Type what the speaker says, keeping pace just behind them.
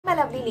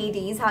lovely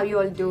ladies, how you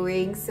all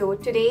doing? So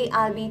today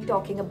I'll be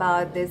talking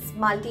about this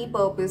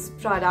multi-purpose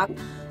product.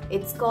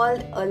 It's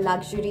called a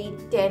luxury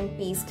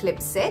 10-piece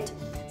clip set.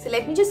 So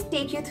let me just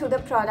take you through the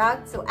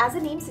product. So as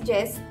the name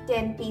suggests,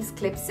 10-piece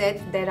clip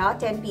set. There are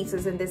 10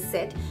 pieces in this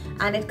set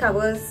and it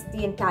covers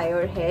the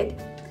entire head.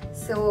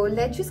 So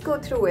let's just go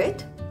through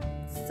it.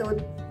 So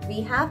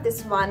we have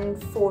this one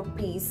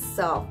 4-piece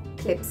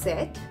clip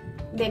set.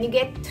 Then you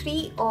get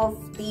 3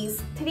 of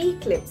these 3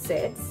 clip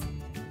sets.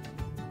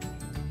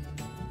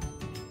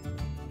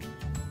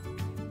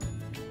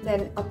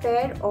 Then a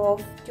pair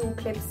of 2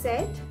 clip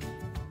set.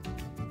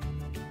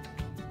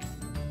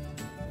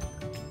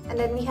 And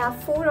then we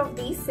have 4 of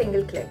these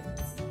single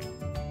clips.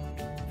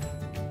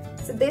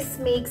 So this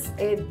makes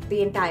it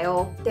the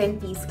entire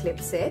 10-piece clip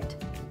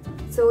set.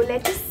 So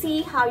let's just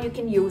see how you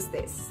can use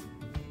this.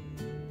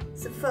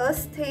 So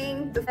first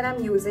thing that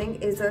I'm using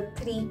is a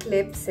 3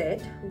 clip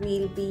set.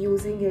 We'll be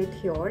using it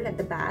here at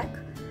the back.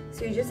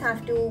 So you just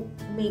have to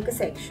make a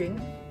section.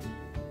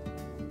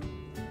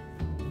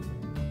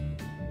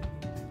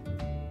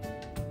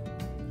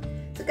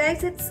 So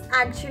guys, it's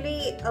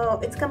actually,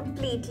 it's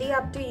completely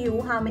up to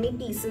you how many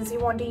pieces you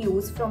want to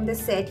use from the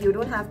set. You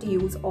don't have to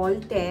use all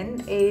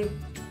 10. It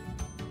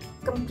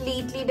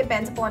completely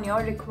depends upon your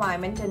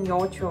requirement and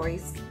your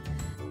choice.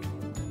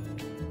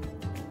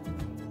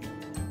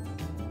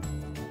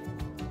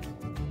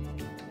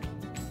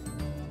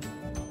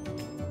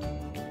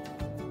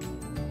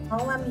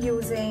 Now I'm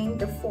using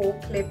the 4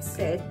 clip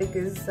set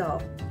because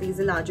there's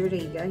a larger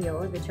area here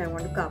which I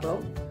want to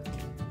cover.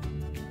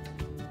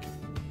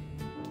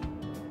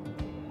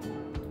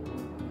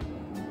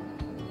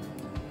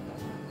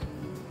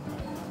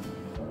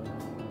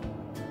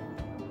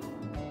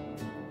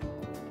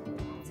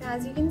 So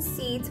as you can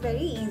see, it's very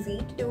easy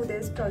to do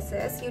this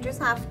process. You just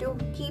have to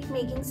keep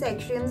making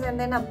sections and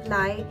then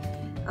apply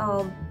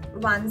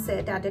one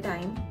set at a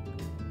time.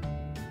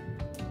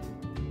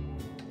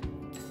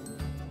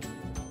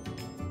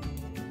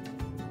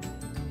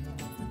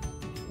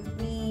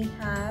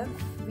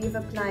 We've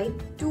applied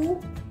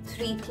 2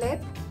 3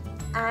 clip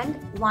and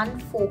 1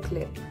 4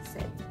 clip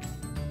set.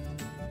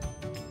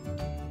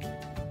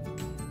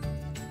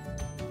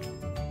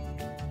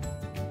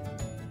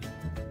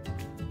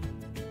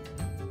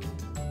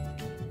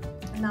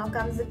 Now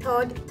comes the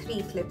third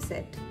 3 clip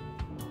set.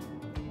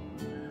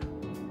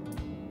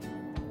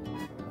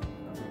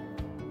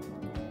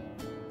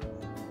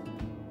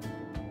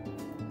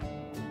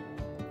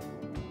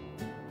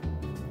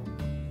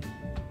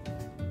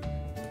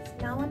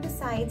 Now on the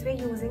sides we're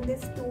using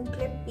this 2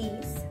 clip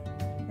piece.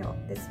 No,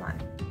 this one.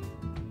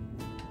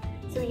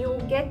 So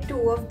you get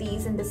 2 of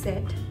these in the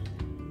set.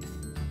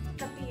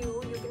 It's up to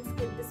you. You can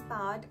skip this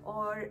part,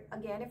 or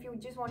again, if you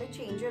just want to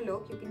change your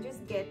look, you can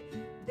just get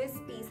this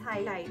piece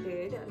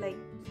highlighted, like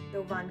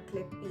the 1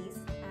 clip piece,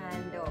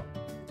 and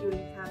you'll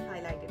have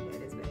highlighted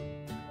here as well.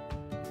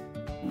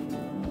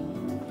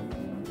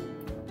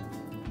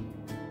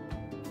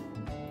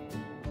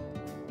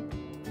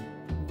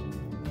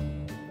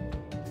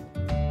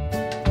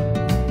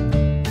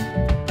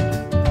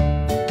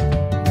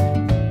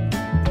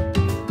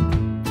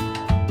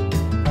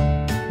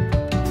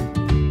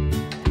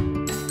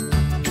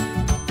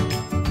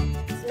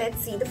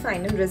 Let's see the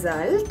final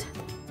result.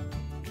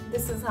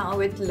 This is how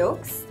it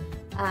looks,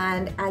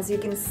 and as you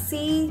can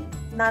see,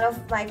 none of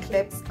my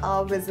clips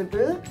are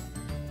visible.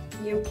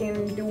 You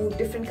can do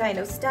different kind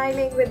of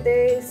styling with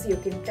this. You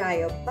can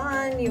tie a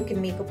bun, you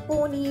can make a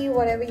pony,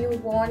 whatever you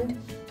want.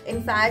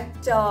 In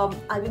fact, I'll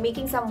be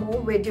making some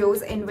more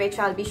videos in which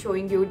I'll be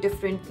showing you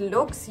different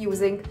looks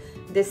using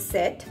this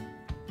set.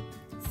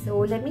 So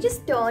let me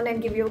just turn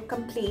and give you a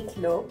complete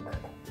look.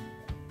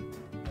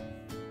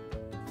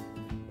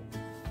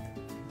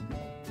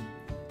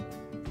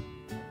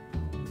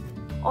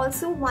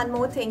 Also, one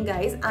more thing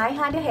guys, I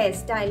had a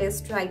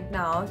hairstylist right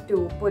now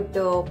to put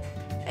the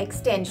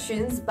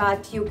extensions,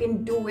 but you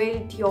can do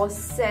it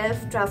yourself.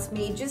 Trust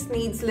me, it just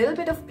needs a little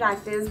bit of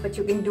practice, but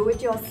you can do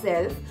it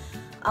yourself.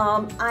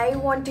 I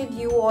wanted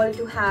you all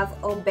to have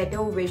a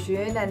better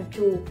vision and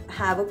to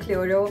have a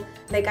clearer,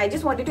 like I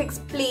just wanted to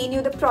explain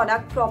you the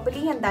product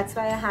properly, and that's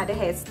why I had a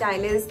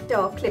hairstylist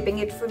clipping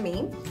it for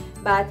me.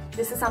 But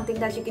this is something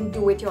that you can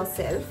do it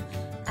yourself.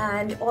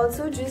 And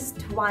also,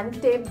 just one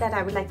tip that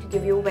I would like to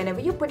give you: whenever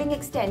you're putting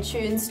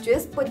extensions,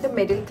 just put the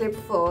middle clip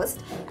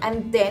first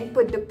and then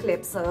put the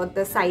clips,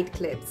 the side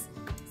clips.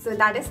 So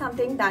that is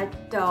something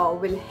that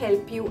will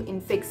help you in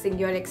fixing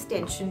your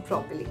extension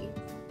properly.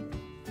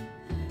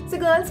 So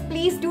girls,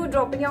 please do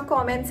drop in your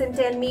comments and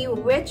tell me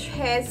which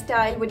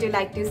hairstyle would you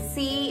like to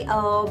see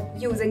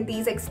using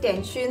these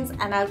extensions,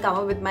 and I'll come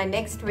up with my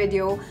next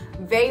video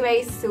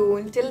very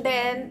soon. Till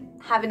then,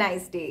 have a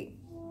nice day.